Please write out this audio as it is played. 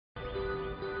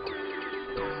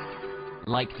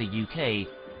Like the UK,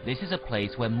 this is a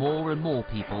place where more and more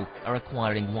people are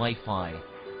acquiring Wi-Fi.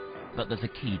 But there's a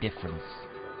key difference.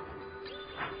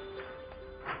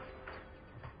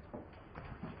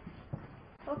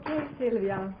 Okay,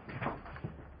 Sylvia.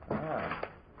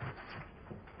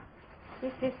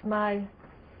 This is my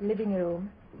living room.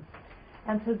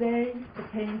 And today the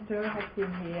painter has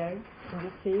been here. And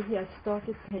you see he has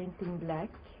started painting black.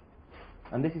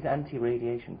 And this is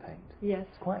anti-radiation paint? Yes.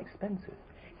 It's quite expensive.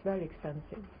 It's very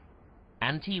expensive.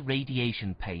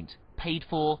 Anti-radiation paint, paid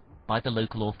for by the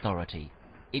local authority.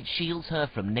 It shields her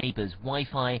from neighbours'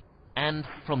 Wi-Fi and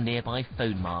from nearby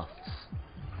phone masts.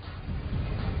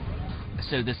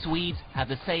 So the Swedes have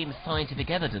the same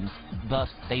scientific evidence, but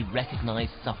they recognise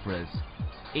sufferers.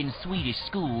 In Swedish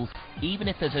schools, even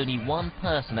if there's only one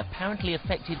person apparently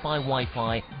affected by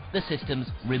Wi-Fi, the system's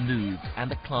removed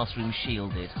and the classroom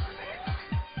shielded.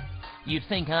 You'd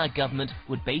think our government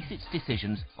would base its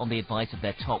decisions on the advice of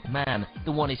their top man,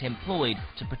 the one it employed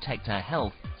to protect our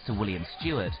health, Sir William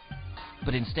Stewart.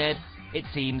 But instead, it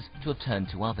seems to have turned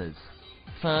to others.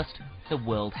 First, the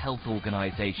World Health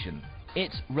Organization.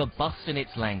 It's robust in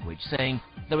its language, saying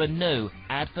there are no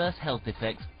adverse health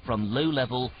effects from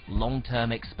low-level,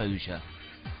 long-term exposure.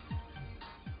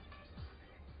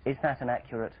 Is that an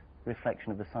accurate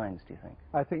reflection of the science, do you think?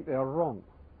 I think they are wrong.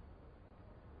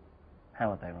 How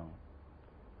are they wrong?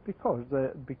 Because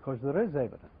there is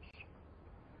evidence.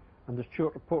 And the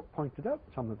Stewart report pointed out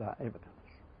some of that evidence.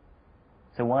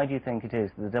 So why do you think it is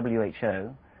that the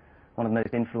WHO, one of the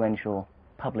most influential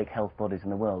public health bodies in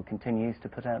the world, continues to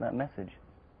put out that message?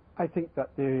 I think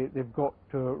that they've got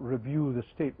to review the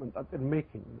statement that they're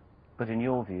making. But in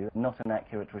your view, not an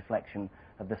accurate reflection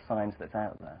of the science that's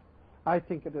out there? I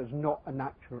think it is not an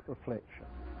accurate reflection.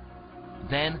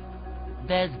 Then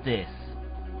there's this.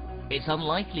 It's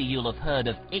unlikely you'll have heard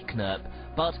of ICNIRP,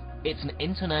 but it's an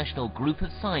international group of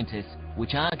scientists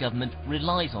which our government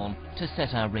relies on to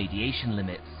set our radiation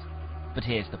limits. But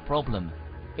here's the problem.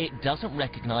 It doesn't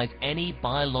recognize any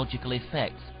biological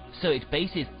effects, so it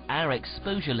bases our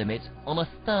exposure limits on a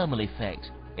thermal effect.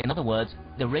 In other words,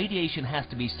 the radiation has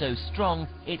to be so strong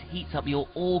it heats up your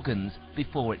organs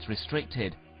before it's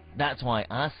restricted. That's why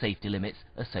our safety limits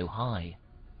are so high.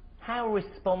 How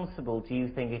responsible do you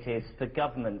think it is for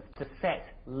governments to set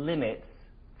limits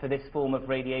for this form of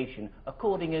radiation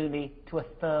according only to a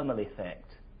thermal effect?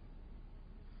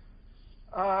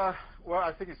 Well,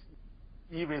 I think it's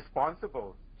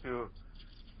irresponsible to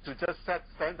just set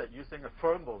standard using a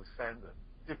thermal standard.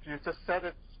 If you just set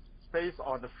it based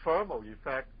on the thermal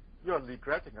effect, you're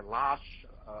neglecting a large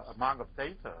amount of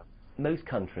data. Most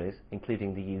countries,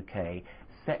 including the UK,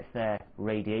 set their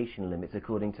radiation limits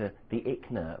according to the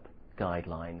ICNIRP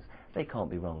guidelines. They can't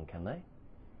be wrong, can they?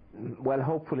 Well,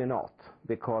 hopefully not,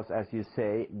 because as you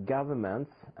say,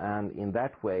 governments, and in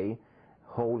that way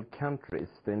whole countries,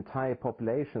 the entire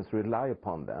populations rely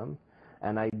upon them,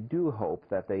 and I do hope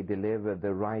that they deliver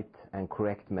the right and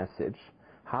correct message.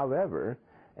 However,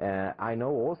 I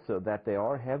know also that they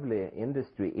are heavily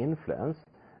industry influenced,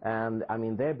 and I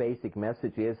mean their basic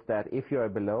message is that if you are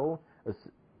below a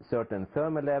certain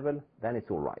thermal level, then it's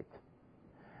all right.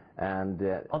 And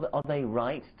are they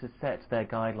right to set their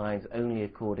guidelines only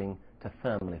according to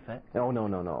thermal effects?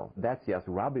 No. That's just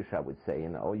rubbish, I would say. You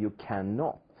know, you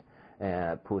cannot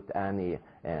put any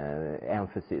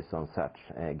emphasis on such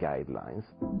guidelines.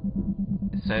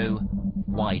 So,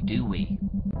 why do we?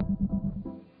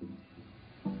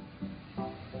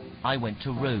 I went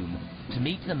to Rome to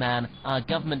meet the man our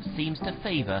government seems to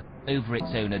favour over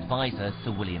its own advisor,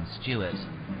 Sir William Stewart.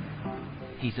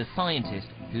 He's a scientist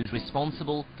who's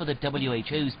responsible for the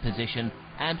WHO's position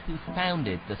and who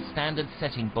founded the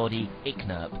standard-setting body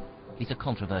ICNIRP. He's a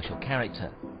controversial character.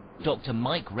 Dr.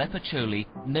 Mike Repaccioli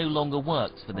no longer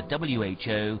works for the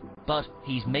WHO, but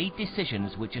he's made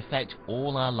decisions which affect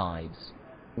all our lives.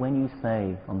 When you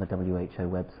say on the WHO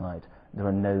website there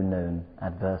are no known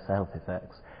adverse health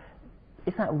effects,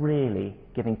 is that really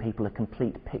giving people a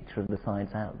complete picture of the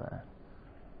science out there?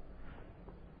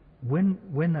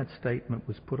 When that statement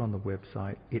was put on the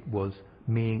website, it was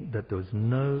meaning that there was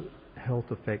no health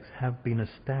effects have been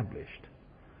established.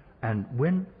 And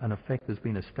when an effect has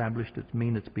been established, it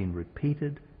means it's been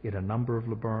repeated in a number of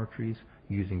laboratories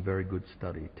using very good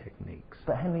study techniques.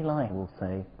 But Henry Lyon will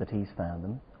say that he's found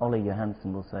them. Ole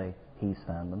Johansson will say he's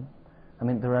found them. I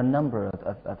mean, there are a number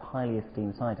of highly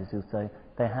esteemed scientists who say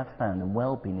they have found them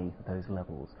well beneath those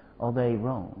levels. Are they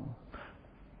wrong?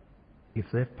 If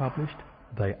they've published,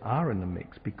 they are in the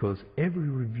mix, because every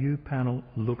review panel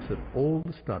looks at all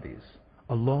the studies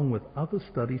along with other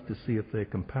studies to see if they're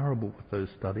comparable with those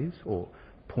studies or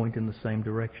point in the same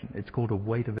direction. It's called a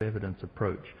weight of evidence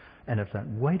approach. And if that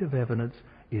weight of evidence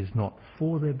is not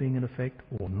for there being an effect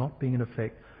or not being an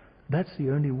effect, that's the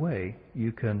only way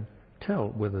you can tell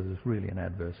whether there's really an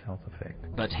adverse health effect.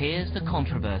 But here's the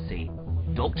controversy.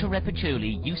 Dr.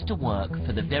 Repacholi used to work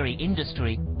for the very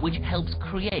industry which helps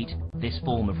create this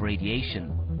form of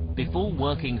radiation. Before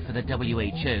working for the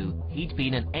WHO, he'd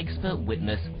been an expert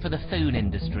witness for the phone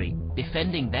industry,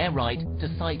 defending their right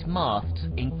to site masts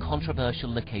in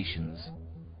controversial locations.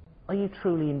 Are you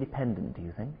truly independent, do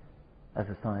you think, as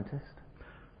a scientist?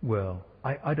 Well,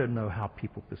 I don't know how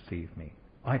people perceive me.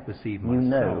 I perceive myself. You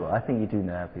know, I think you do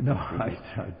know how people perceive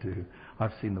you. I do.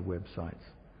 I've seen the websites.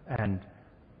 And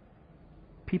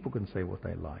people can say what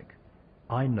they like.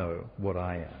 I know what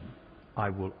I am. I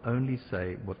will only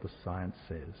say what the science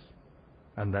says.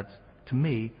 And that's, to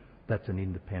me, that's an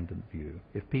independent view.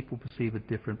 If people perceive it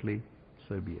differently,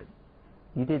 so be it.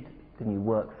 You didn't you,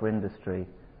 work for industry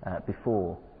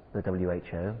before the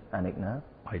WHO and ICNIRP?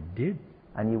 I did.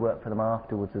 And you worked for them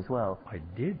afterwards as well? I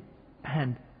did.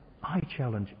 And I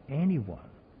challenge anyone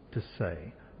to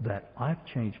say that I've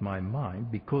changed my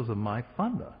mind because of my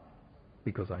funder,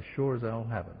 because I sure as hell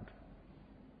haven't.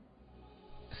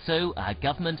 So our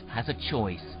government has a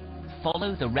choice.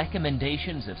 Follow the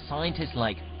recommendations of scientists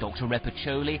like Dr.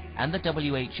 Repacholi and the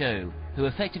WHO, who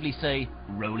effectively say,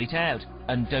 roll it out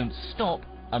and don't stop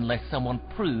unless someone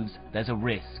proves there's a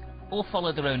risk. Or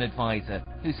follow their own advisor,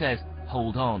 who says,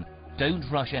 hold on, don't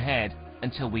rush ahead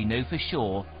until we know for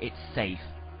sure it's safe.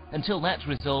 Until that's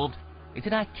resolved, is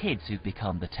it our kids who've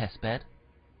become the test bed?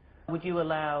 Would you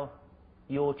allow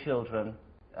your children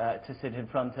to sit in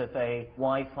front of a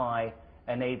Wi-Fi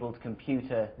enabled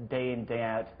computer day in, day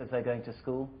out as they're going to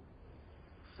school?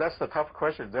 That's a tough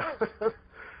question to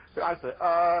answer.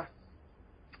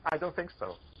 I don't think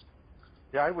so.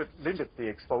 Yeah, I would limit the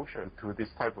exposure to this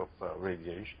type of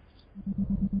radiation.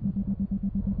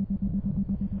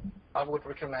 I would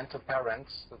recommend to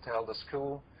parents to tell the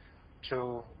school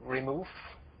to remove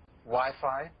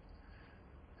Wi-Fi,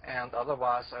 and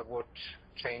otherwise I would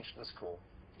change the school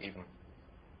even.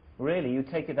 Really? You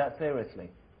take it that seriously?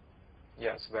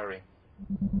 Yes, very.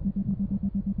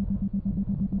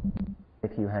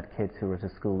 If you had kids who were at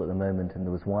a school at the moment and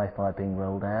there was Wi-Fi being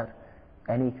rolled out,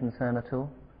 any concern at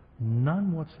all?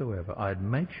 None whatsoever. I'd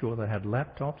make sure they had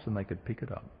laptops and they could pick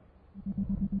it up.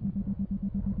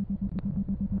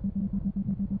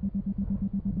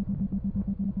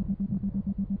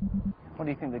 What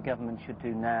do you think the government should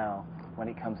do now when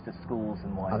it comes to schools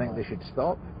and Wi-Fi? I think they should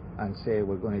stop and say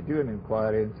we're going to do an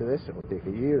inquiry into this. It will take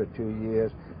a year or 2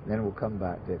 years, then we'll come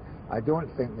back to it. I don't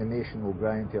think the nation will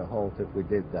grind to a halt if we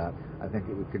did that. I think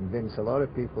it would convince a lot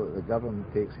of people that the government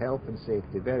takes health and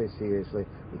safety very seriously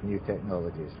with new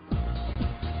technologies.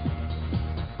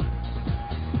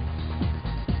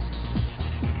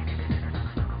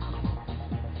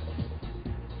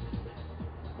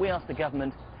 We asked the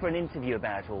government for an interview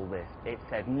about all this. It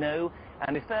said no,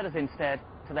 and referred us instead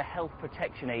to the Health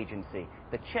Protection Agency.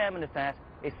 The chairman of that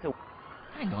is Sir...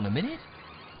 Hang on a minute.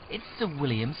 It's Sir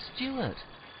William Stewart.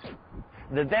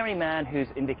 The very man who's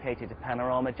indicated to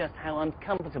Panorama just how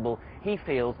uncomfortable he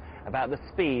feels about the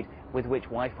speed with which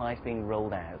Wi-Fi is being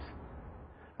rolled out.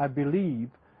 I believe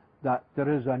that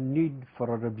there is a need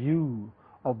for a review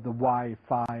of the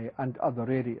Wi-Fi and other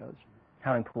areas.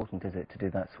 How important is it to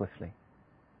do that swiftly?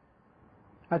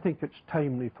 I think it's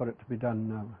timely for it to be done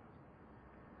now.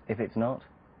 If it's not?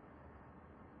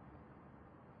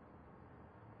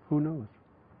 Who knows?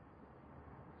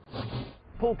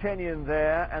 Paul Kenyon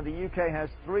there, and the UK has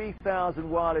 3,000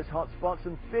 wireless hotspots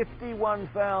and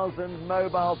 51,000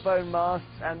 mobile phone masts,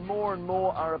 and more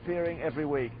are appearing every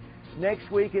week. Next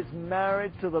week it's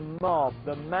Married to the Mob,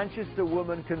 the Manchester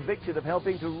woman convicted of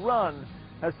helping to run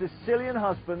her Sicilian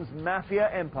husband's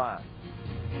mafia empire.